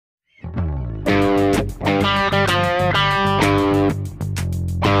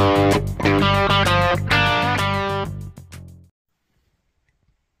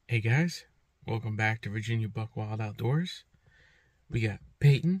Hey guys, welcome back to Virginia Buck Wild Outdoors. We got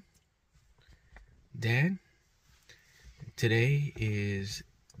Peyton, Dad. Today is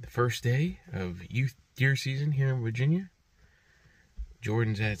the first day of youth deer season here in Virginia.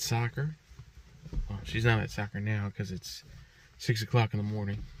 Jordan's at soccer. Well, she's not at soccer now because it's 6 o'clock in the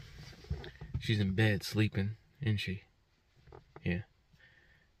morning. She's in bed sleeping, isn't she? Yeah.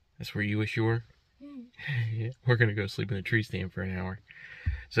 That's where you wish you were? Yeah. We're going to go sleep in a tree stand for an hour.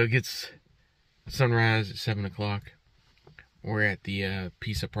 So it gets sunrise at 7 o'clock. We're at the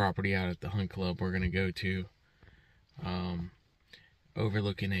piece of property out at the hunt club we're going to go to.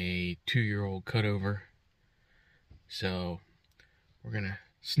 Overlooking a 2-year-old cutover. So we're going to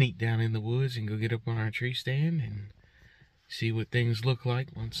sneak down in the woods and go get up on our tree stand and see what things look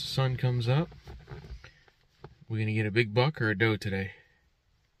like once the sun comes up. We're going to get a big buck or a doe today?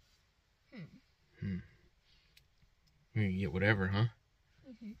 We're going to get whatever, huh?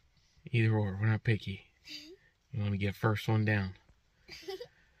 Either or, we're not picky. You want to get first one down.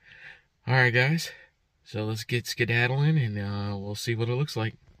 Alright guys, so let's get skedaddling and we'll see what it looks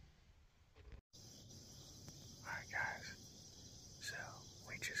like. Alright guys, so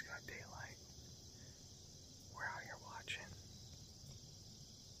we just got daylight. We're out here watching.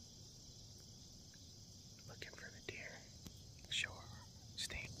 Looking for the deer. Sure,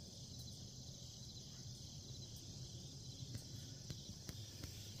 stay.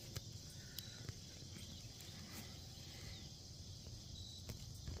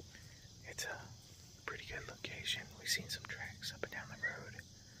 It's a pretty good location. We've seen some tracks up and down the road.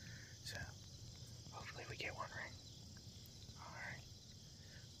 So, hopefully we get one right. Alright.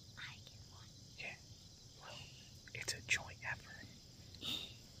 I get one. Yeah. Well, it's a joint effort.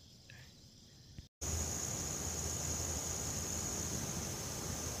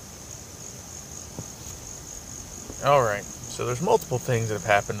 Alright, so there's multiple things that have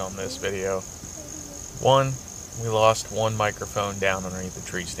happened on this video. One, we lost one microphone down underneath the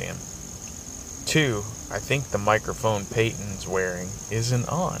tree stand. Two, I think the microphone Peyton's wearing isn't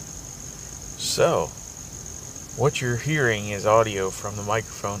on. So, what you're hearing is audio from the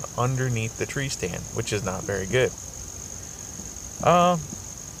microphone underneath the tree stand, which is not very good.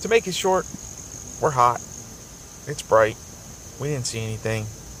 To make it short, we're hot. It's bright. We didn't see anything.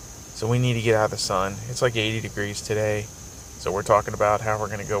 So we need to get out of the sun. It's like 80 degrees today. So we're talking about how we're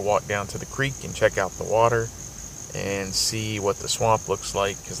going to go walk down to the creek and check out the water and see what the swamp looks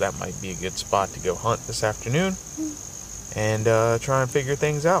like, because that might be a good spot to go hunt this afternoon and try and figure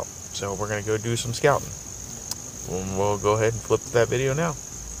things out. So we're going to go do some scouting. We'll go ahead and flip to that video now.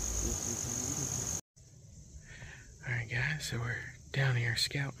 Alright guys, so we're down here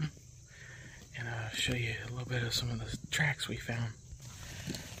scouting, and I'll show you a little bit of some of the tracks we found.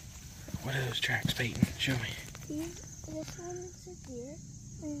 What are those tracks, Peyton? Show me. This one is a deer,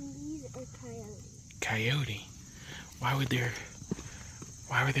 and these are coyotes. Coyote? Why would there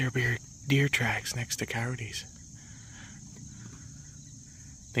be deer tracks next to coyotes?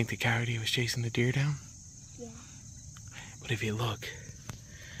 Think the coyote was chasing the deer down? Yeah. But if you look,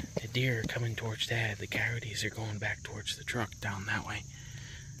 the deer are coming towards Dad. The coyotes are going back towards the truck down that way.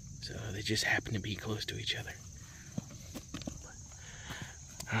 So they just happen to be close to each other.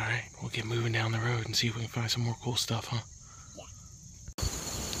 Alright, we'll get moving down the road and see if we can find some more cool stuff, huh?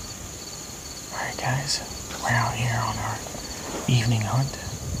 Alright guys, we're out here on our evening hunt.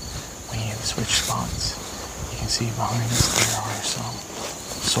 We need to switch spots. You can see behind us there are some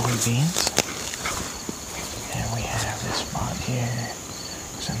soybeans. And we have this spot here.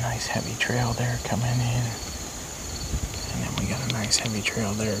 There's a nice heavy trail there coming in. And then we got a nice heavy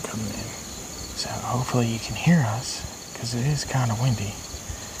trail there coming in. So hopefully you can hear us, because it is kind of windy.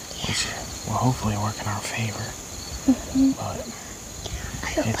 Which will hopefully work in our favor. But I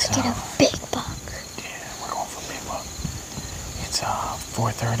hope I get a big buck. Yeah, we're going for a big buck. It's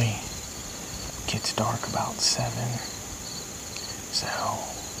 4:30. Gets dark about 7. So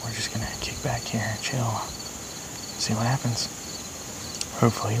we're just gonna kick back here and chill. See what happens.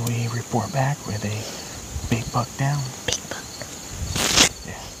 Hopefully we report back with a big buck down. Big buck.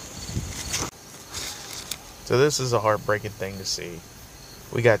 Yeah. So this is a heartbreaking thing to see.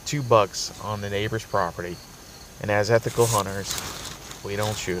 We got 2 bucks on the neighbor's property, and as ethical hunters, we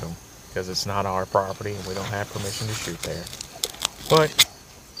don't shoot them because it's not our property and we don't have permission to shoot there. But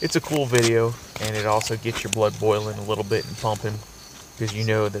it's a cool video, and it also gets your blood boiling a little bit and pumping, because you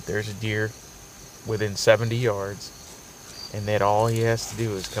know that there's a deer within 70 yards, and that all he has to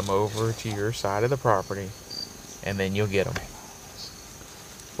do is come over to your side of the property, and then you'll get him.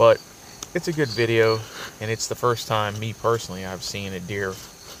 But it's a good video, and it's the first time, me personally, I've seen a deer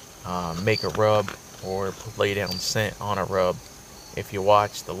make a rub or lay down scent on a rub If you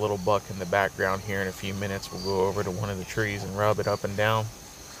watch, the little buck in the background here in a few minutes will go over to one of the trees and rub it up and down.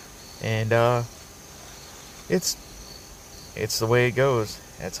 And it's the way it goes.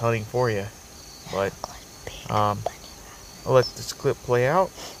 That's hunting for you. But I'll let this clip play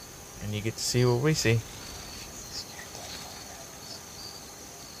out and you get to see what we see.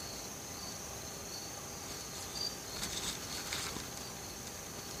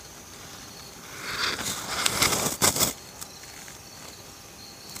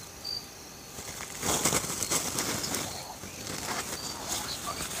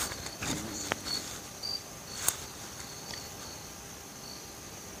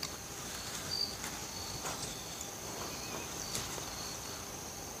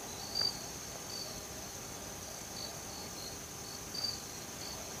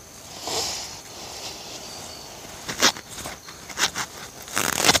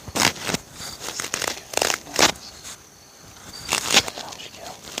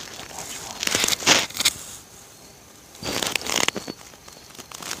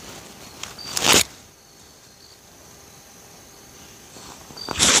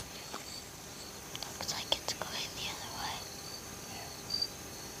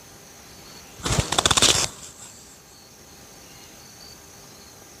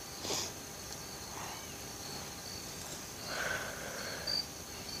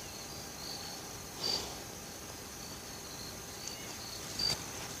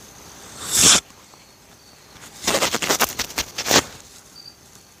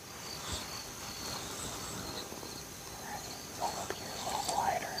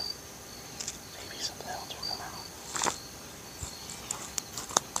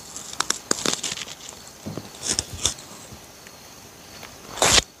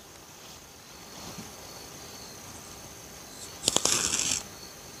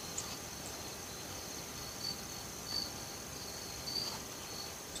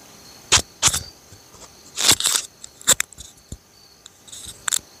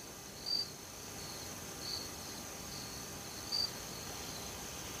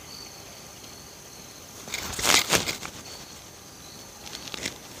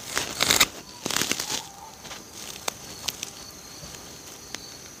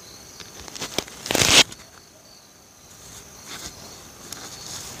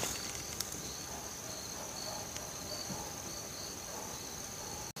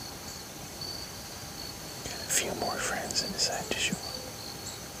 A few more friends and decide to shoot.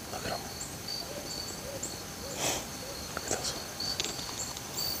 Look at them. Look at those ones.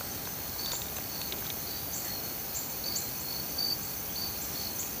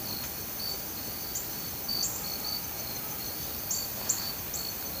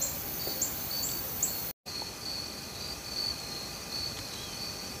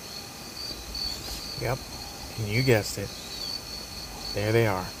 Yep, and you guessed it. There they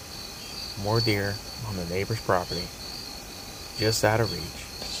are. More deer on the neighbor's property, just out of reach.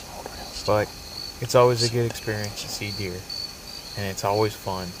 But it's always a good experience to see deer, and it's always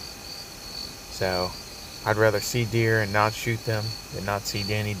fun. So I'd rather see deer and not shoot them than not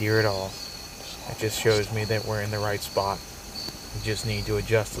see any deer at all. It just shows me that we're in the right spot. We just need to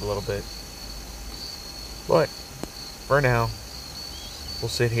adjust a little bit. But for now, we'll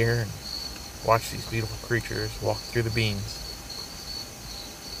sit here and watch these beautiful creatures walk through the beans.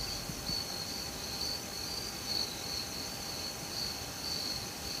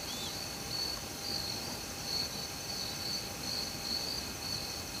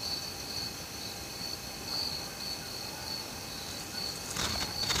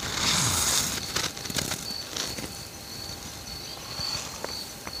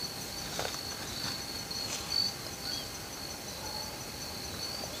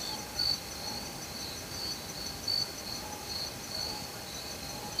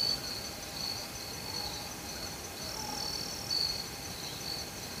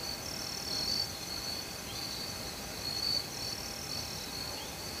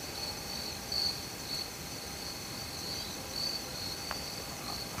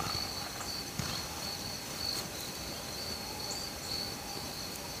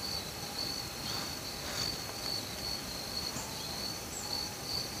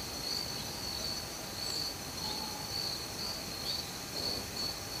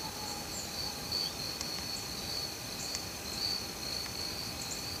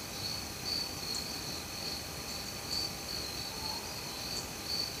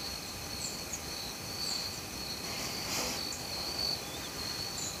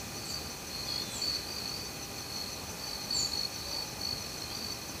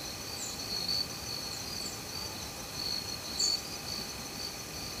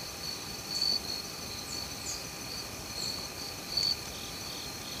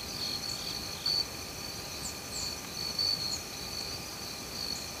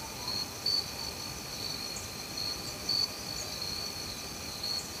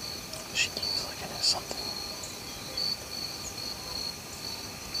 something.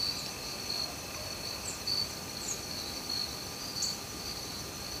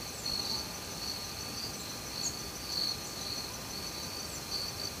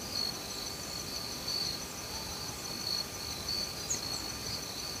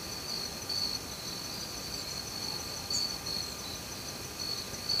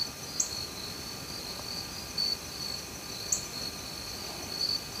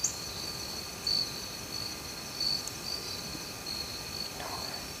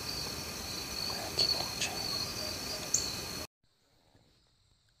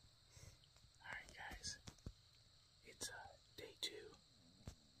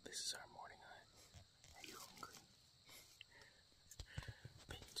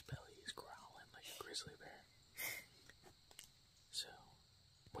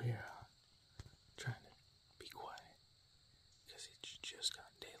 We're trying to be quiet because it's just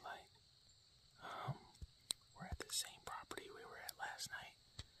gotten daylight. We're at the same property we were at last night,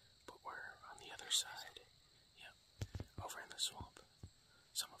 but we're on the other side. Yep, over in the swamp.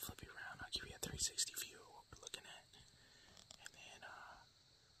 So I'm gonna flip you around. I'll give you a 360 view of what we're looking at, and then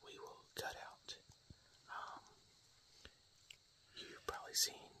we will cut out. You've probably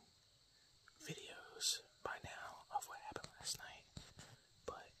seen videos by now of what happened last night.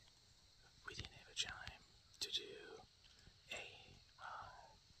 We didn't have a time to do a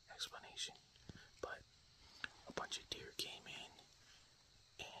explanation, but a bunch of deer came in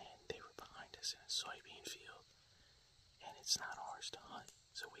and they were behind us in a soybean field, and it's not ours to hunt,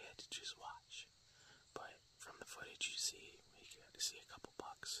 so we had to just watch. But from the footage you see, we got to see a couple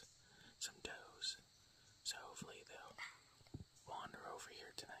bucks, some does, so hopefully they'll wander over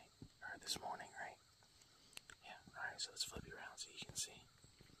here tonight, or this morning, right? Yeah, alright, so let's flip you around so you can see.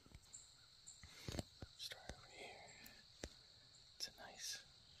 Start over here. It's a nice,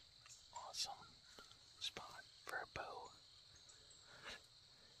 awesome spot for a bow.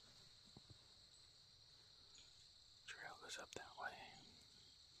 Trail goes up that way.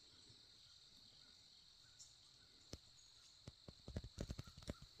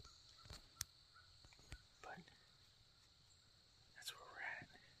 But that's where we're at.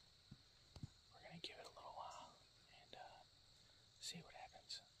 We're gonna give it a little while and see what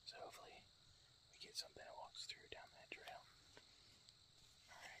happens. So hopefully get something that walks through down that trail.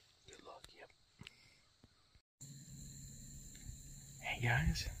 Alright, good luck, yep. Hey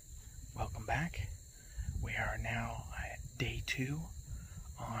guys, welcome back. We are now at day 2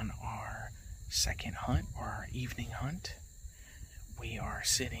 on our second hunt, or our evening hunt. We are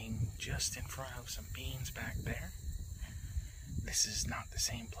sitting just in front of some beans back there. This is not the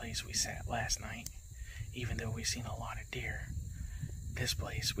same place we sat last night, even though we've seen a lot of deer. This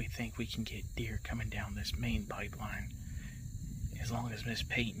place, we think we can get deer coming down this main pipeline. As long as Miss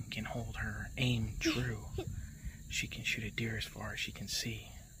Peyton can hold her aim true, she can shoot a deer as far as she can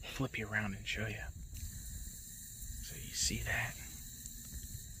see. Flip you around and show you. So you see that?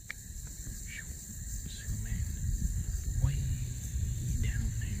 Zoom in way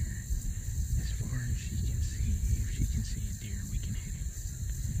down there. As far as she can see, if she can see a deer, we can hit it.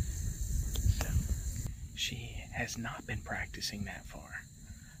 So she has not been practicing that far.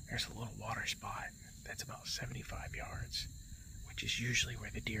 There's a little water spot that's about 75 yards, which is usually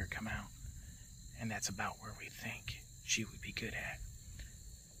where the deer come out, and that's about where we think she would be good at.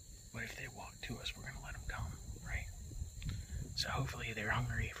 But if they walk to us, we're gonna let them come, right? So hopefully they're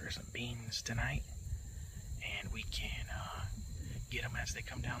hungry for some beans tonight, and we can get them as they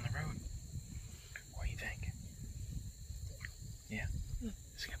come down the road. What do you think? Yeah?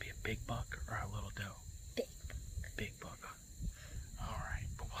 Is it gonna be a big buck or a little doe? Big buck. Alright,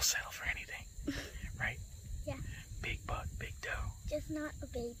 but we'll settle for anything, right? Yeah. Big buck, big doe. Just not a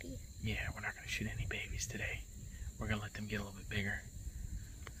baby. Yeah, we're not going to shoot any babies today. We're going to let them get a little bit bigger.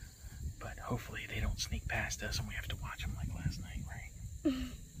 But hopefully they don't sneak past us and we have to watch them like last night, right?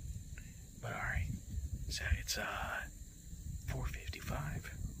 But alright, so it's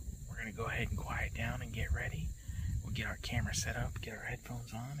 4:55. We're going to go ahead and quiet down and get ready. We'll get our camera set up, get our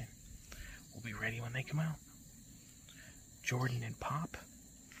headphones on, and we'll be ready when they come out. Jordan and Pop,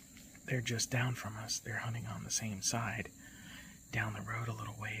 they're just down from us. They're hunting on the same side, down the road a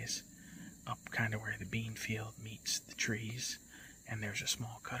little ways, up kind of where the bean field meets the trees, and there's a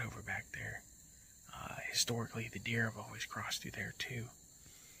small cutover back there. Historically, the deer have always crossed through there too.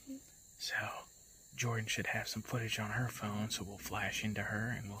 So Jordan should have some footage on her phone, so we'll flash into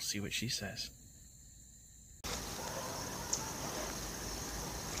her and we'll see what she says.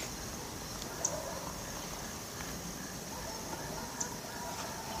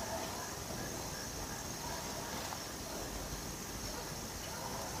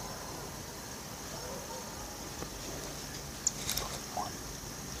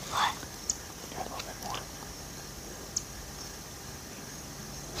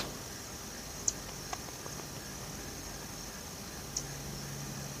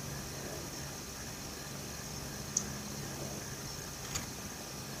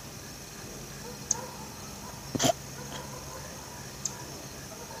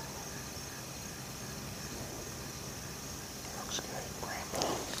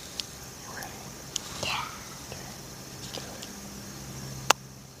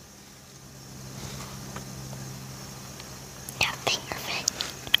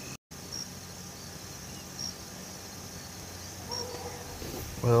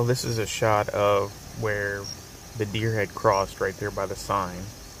 Well, this is a shot of where the deer had crossed right there by the sign.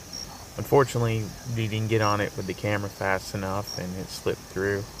 Unfortunately, we didn't get on it with the camera fast enough and it slipped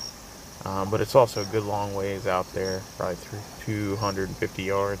through. But it's also a good long ways out there, probably through 250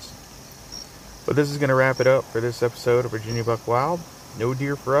 yards. But this is going to wrap it up for this episode of Virginia Buck Wild. No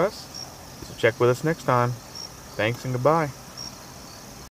deer for us, so check with us next time. Thanks and goodbye.